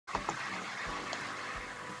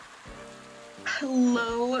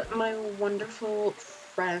Hello, my wonderful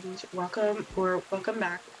friends. Welcome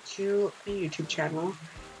back to the YouTube channel.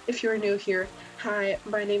 If you're new here, hi,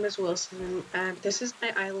 my name is Wilson, and this is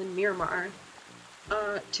my island, Miramar.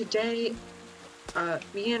 Today,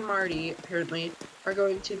 me and Marty, apparently, are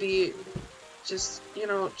going to be just,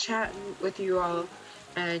 chatting with you all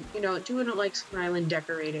and, doing like some island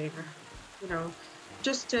decorating, you know,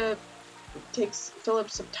 just to fill up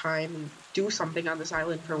some time and do something on this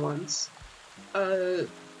island for once. Uh,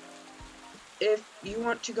 if you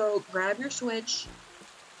want to go grab your Switch,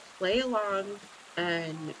 play along,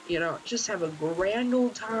 and, just have a grand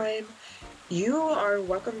old time, you are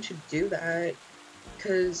welcome to do that.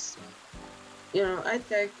 Because, I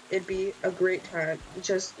think it'd be a great time.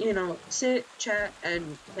 Just, sit, chat,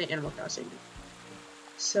 and play Animal Crossing.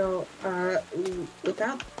 So, with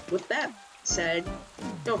that said,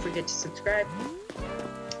 don't forget to subscribe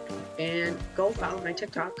and go follow my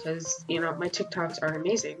TikTok because, my TikToks are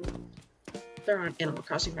amazing. They're on Animal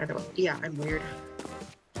Crossing, by the way. Yeah, I'm weird.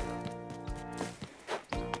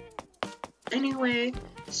 Anyway,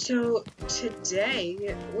 so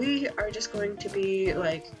today we are just going to be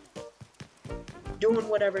like doing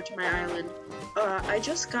whatever to my island. I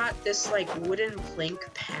just got this like wooden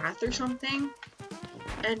plank path or something,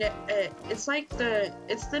 and it's like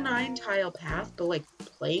it's the 9-tile path, but like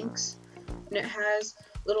planks, and it has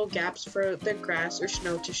little gaps for the grass or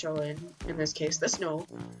snow to show in this case, the snow.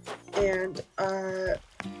 And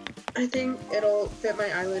I think it'll fit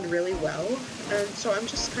my island really well, and so I'm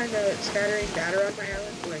just kind of scattering that around my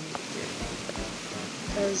island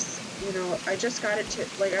because, I just got it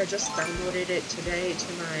I just downloaded it today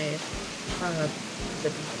to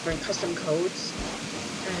my custom codes,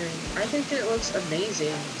 and I think it looks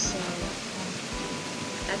amazing, so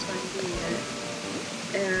that's why I'm doing it.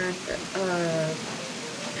 And,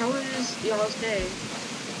 how is y'all's day,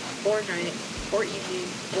 or night, or evening,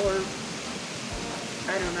 or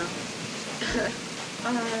I don't know.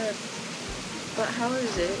 But how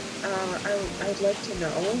is it? I'd like to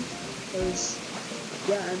know, because,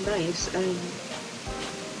 yeah, I'm nice, and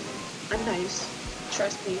I'm nice.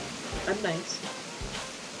 Trust me, I'm nice.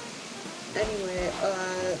 Anyway,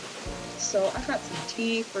 so I got some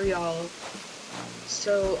tea for y'all.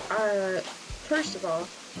 So, first of all,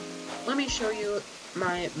 let me show you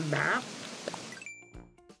my map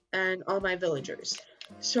and all my villagers.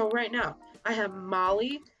 So right now, I have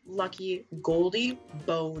Molly, Lucky, Goldie,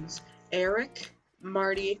 Bones, Eric,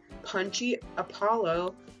 Marty, Punchy,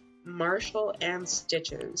 Apollo, Marshall, and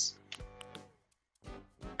Stitches.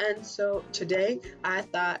 And so today, I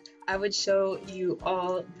thought I would show you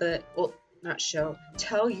all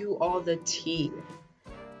tell you all the tea.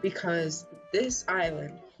 Because this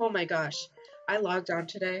island, oh my gosh, I logged on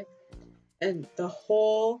today, and the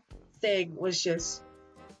whole thing was just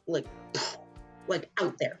like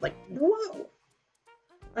out there, like, whoa.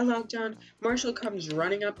 I logged on, Marshall comes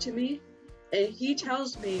running up to me, and he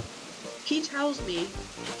tells me, he's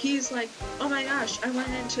like, oh my gosh, I went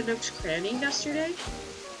into Nook's Cranny yesterday,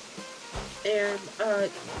 and,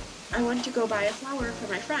 I went to go buy a flower for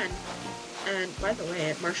my friend. And by the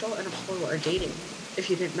way, Marshall and Apollo are dating, if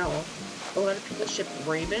you didn't know. A lot of people ship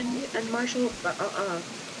Raymond and Marshall, but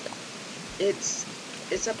it's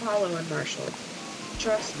Apollo and Marshall.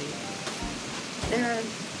 Trust me. And,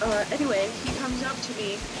 anyway, he comes up to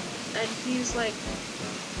me, and he's like,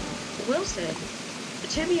 Wilson,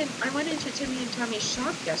 I went into Timmy and Tommy's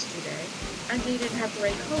shop yesterday, and they didn't have the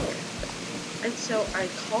right color. And so I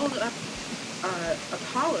called up,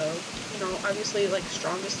 Apollo, obviously, like,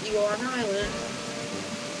 strongest ego on the island,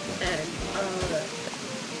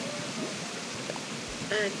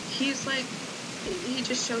 and he's like, he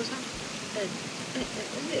just shows up, and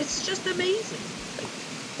it's just amazing.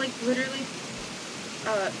 Like, literally,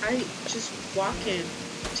 I just walk in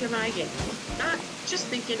to my game, not just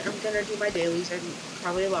thinking I'm gonna do my dailies and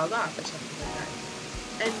probably log off or something like that.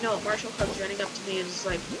 And no, Marshall comes running up to me and is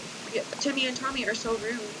like, Timmy and Tommy are so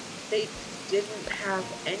rude. They didn't have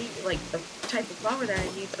any, like, the type of flower that I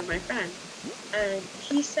need for my friend. And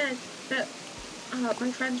he said that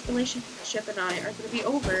my friend's relationship and I are gonna be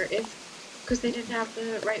over because they didn't have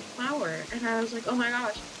the right flower. And I was like, oh my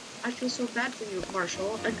gosh, I feel so bad for you,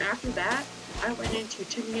 Marshall. And after that, I went into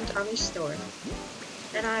Timmy and Tommy's store.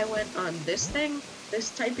 And I went on this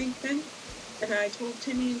typing thing, and I told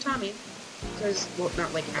Timmy and Tommy, because, well,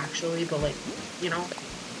 not like actually, but like,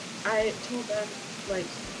 I told them, like,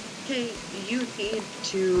 hey, you need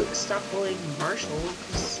to stop bullying Marshall,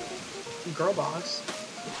 because girl boss.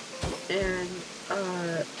 And,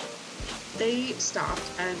 they stopped,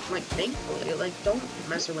 and, like, thankfully, like, don't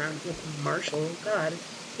mess around with Marshall, God.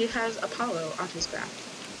 He has Apollo on his back.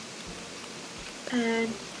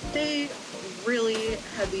 And they really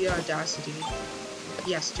had the audacity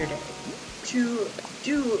yesterday to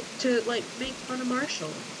like make fun of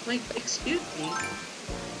Marshall. Like, excuse me,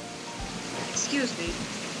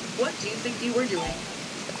 what do you think you were doing?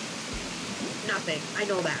 Nothing. I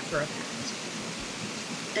know that for a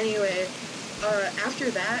fact. Anyway,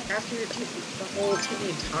 after the whole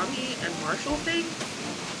Timmy and Tommy and Marshall thing,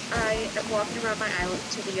 I am walking around my island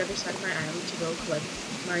to the other side of my island to go collect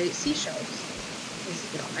my seashells. Because,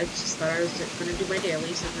 you know, I just thought I was going to do my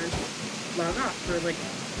dailies and then log off for like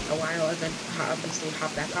a while and then obviously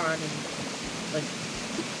hop back on and like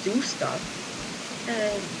do stuff.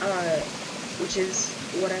 And, which is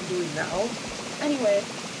what I'm doing now. Anyway,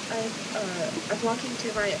 I'm walking to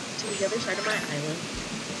the other side of my island.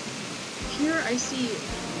 Here I see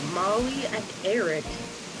Molly and Eric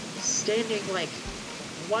standing like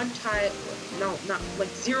like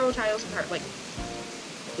 0 tiles apart. Like,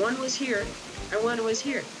 one was here and one was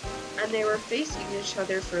here. And they were facing each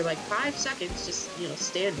other for like 5 seconds, just, you know,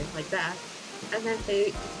 standing like that. And then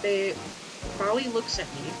Molly looks at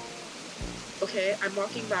me. Okay, I'm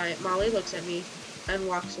walking by, Molly looks at me and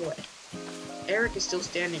walks away. Eric is still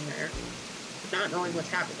standing there, not knowing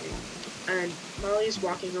what's happening. And Molly's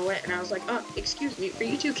walking away, and I was like, oh, excuse me, are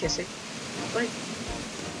you two kissing? Like,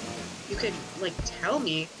 you could, like, tell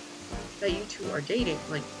me that you two are dating.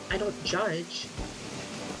 Like, I don't judge.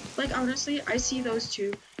 Like, honestly, I see those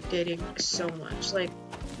two dating so much. Like,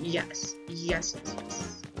 yes.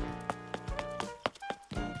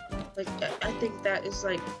 Like, I think that is,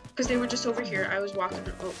 like, because they were just over here. I was walking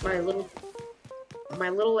my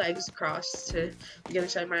little legs across to the other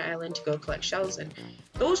side of my island to go collect shells, and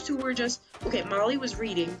those two were just, okay, Molly was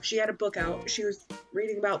reading. She had a book out. She was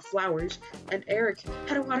reading about flowers, and Eric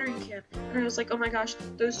had a watering can. And I was like, oh my gosh,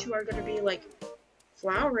 those two are going to be, like,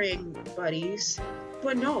 flowering buddies.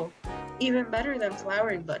 But no, even better than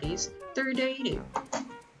flowering buddies, they're dating.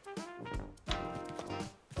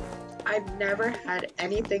 I've never had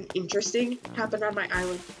anything interesting happen on my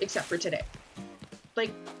island except for today.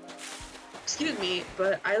 Like, excuse me,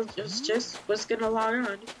 but I just was gonna log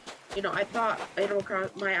on. You know, I thought Animal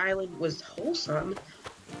Crossing, my island was wholesome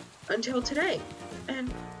until today.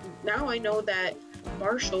 And now I know that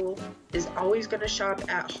Marshall is always gonna shop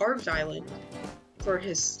at Harv's Island for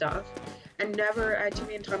his stuff and never at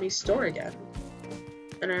Timmy and Tommy's store again.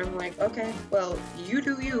 And I'm like, okay, well, you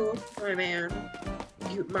do you, my man.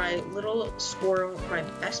 You, my little squirrel, my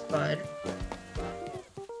best bud.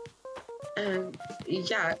 And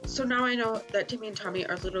yeah, so now I know that Timmy and Tommy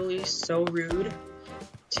are literally so rude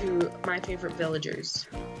to my favorite villagers.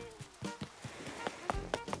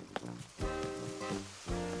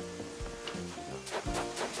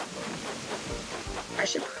 I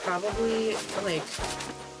should probably, like,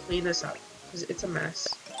 clean this up, because it's a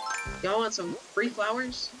mess. Y'all want some free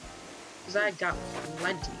flowers? Because I got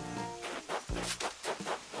plenty.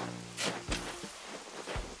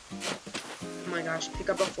 Oh my gosh, pick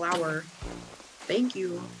up a flower. Thank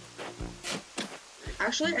you.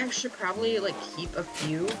 Actually, I should probably, like, keep a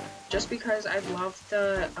few, just because I love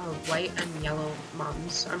the white and yellow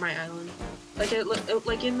mums on my island. Like,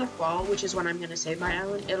 like in the fall, which is when I'm gonna save my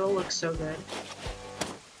island, it'll look so good.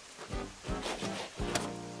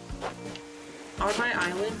 On my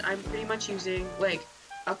island, I'm pretty much using, like,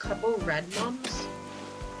 a couple red mums,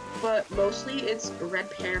 but mostly it's red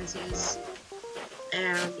pansies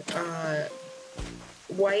and,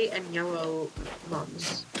 white and yellow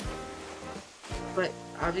mums. But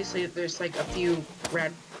obviously there's like a few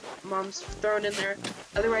red mums thrown in there.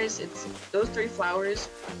 Otherwise it's those 3 flowers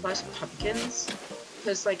plus pumpkins,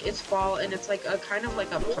 because like it's fall and it's like a kind of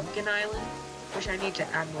like a pumpkin island, which I need to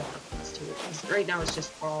add more pumpkins to it, because right now it's just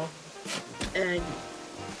fall. And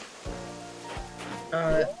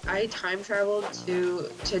I time traveled to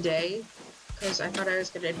today because I thought I was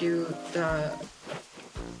gonna do the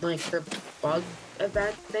bug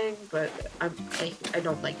event thing, but I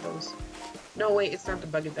don't like those. No, wait, it's not the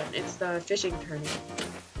bug event, it's the fishing tournament.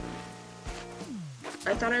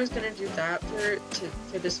 I thought I was gonna do that for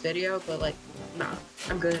this video, but like, nah,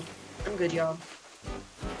 I'm good, y'all.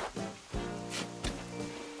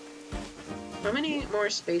 How many more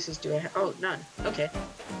spaces do I have? Oh, none. Okay.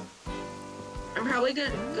 I'm probably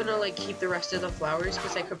gonna like keep the rest of the flowers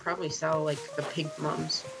because I could probably sell like the pink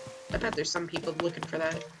mums. I bet there's some people looking for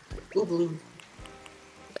that. Ooh, balloon.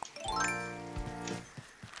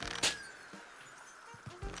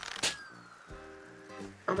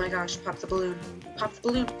 Oh my gosh, pop the balloon. Pop the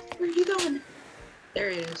balloon. Where are you going? There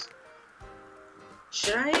it is.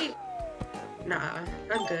 Should I? Nah,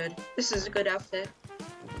 I'm good. This is a good outfit.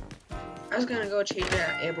 I was gonna go change it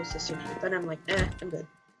at Able System, but then I'm like, I'm good.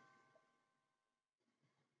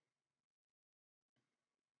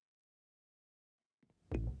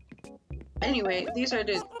 Anyway, these are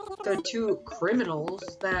the two criminals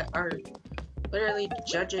that are literally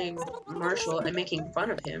judging Marshall and making fun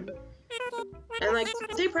of him. And, like,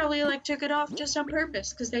 they probably, like, took it off just on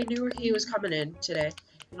purpose because they knew he was coming in today.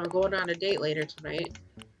 You know, going on a date later tonight.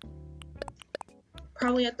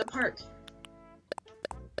 Probably at the park.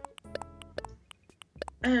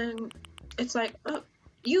 And it's like, oh,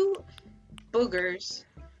 you boogers.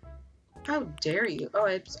 How dare you?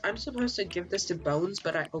 Oh, I'm supposed to give this to Bones,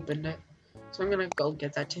 but I opened it. So I'm gonna go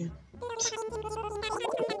get that too.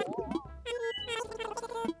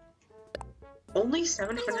 Only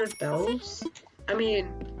 700 bells? I mean,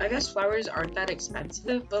 I guess flowers aren't that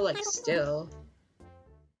expensive, but like still.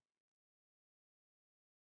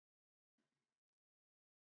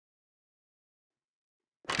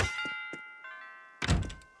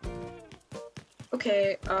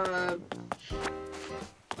 Okay,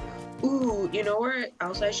 ooh, you know where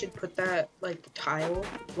else I should put that, like, tile?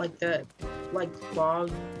 Like the, like,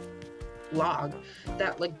 log,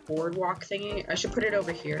 that, like, boardwalk thingy? I should put it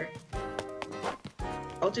over here.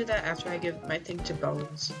 I'll do that after I give my thing to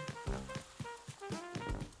Bones.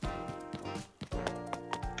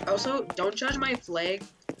 Also, don't judge my flag.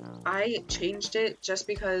 I changed it just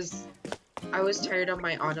because I was tired of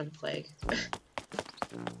my autumn flag.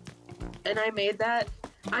 And I made that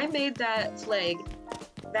flag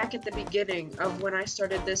back at the beginning of when I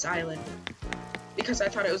started this island because I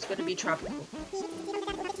thought it was going to be tropical.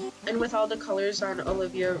 And with all the colors on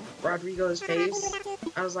Olivia Rodrigo's face,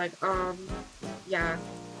 I was like, yeah,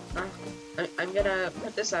 I'm gonna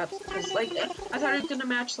put this up because, like, I thought it was gonna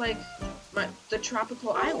match, like, the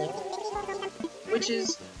tropical island, which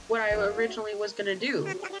is what I originally was gonna do.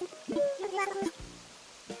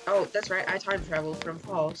 Oh, that's right, I time traveled from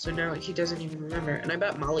fall, so now he doesn't even remember, and I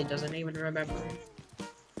bet Molly doesn't even remember.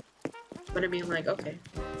 But I mean, like, okay.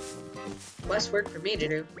 Less work for me to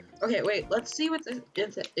do. Okay, wait, let's see what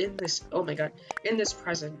in this, oh my god, in this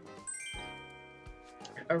present.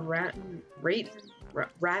 A ratten,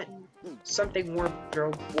 something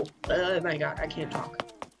wardrobe. Oh my god, I can't talk.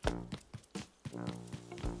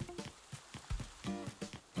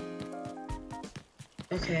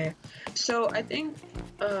 Okay, so I think,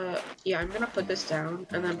 yeah, I'm gonna put this down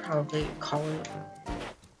and then probably call it.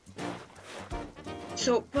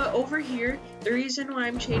 So, but over here, the reason why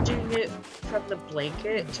I'm changing it from the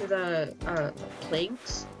blanket to the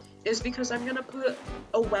planks is because I'm gonna put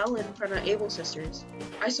a well in front of Able Sisters.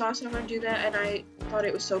 I saw someone do that and I thought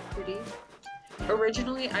it was so pretty.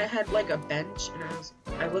 Originally, I had like a bench and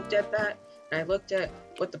I looked at that and I looked at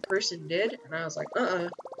what the person did and I was like,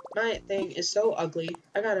 my thing is so ugly.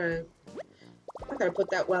 I gotta put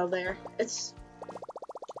that well there.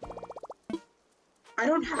 I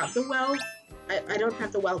don't have the well. I don't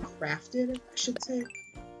have the well crafted, I should say.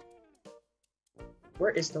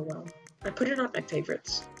 Where is the well? I put it on my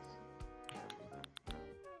favorites.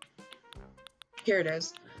 Here it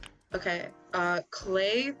is. Okay,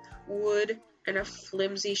 clay, wood, and a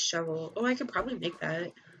flimsy shovel. Oh, I could probably make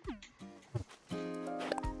that.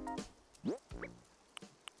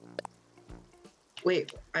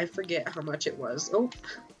 Wait, I forget how much it was. Oh.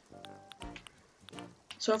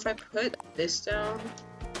 So if I put this down...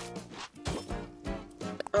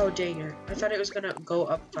 Oh, dang it. I thought it was gonna go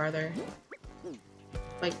up farther.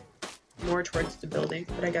 Like, more towards the building,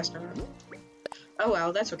 but I guess not. Oh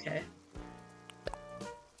well, that's okay.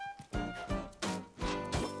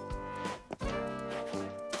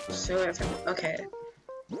 So if okay.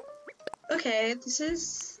 Okay, this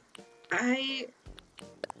is...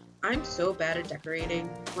 I'm so bad at decorating.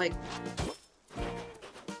 Like...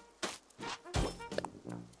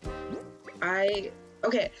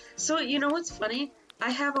 Okay, so you know what's funny? I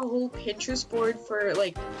have a whole Pinterest board for,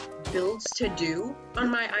 like, builds to do on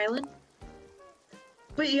my island.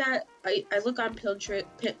 But yeah, I look on Pinterest.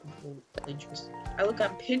 I look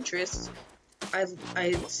on Pinterest.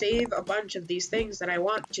 I save a bunch of these things that I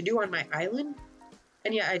want to do on my island,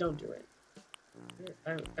 and yeah, I don't do it.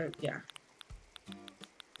 Yeah.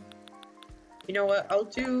 You know what? I'll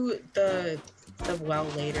do the well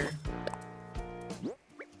later.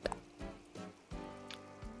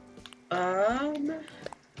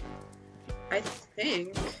 I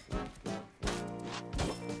think.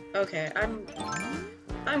 Okay, I'm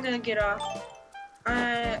gonna get off.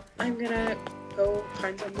 I'm gonna go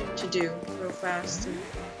find something to do real fast.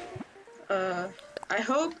 And, I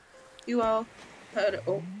hope you all had.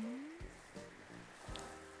 Oh.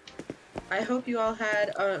 I hope you all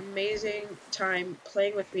had an amazing time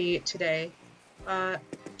playing with me today.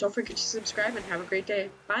 Don't forget to subscribe and have a great day.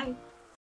 Bye.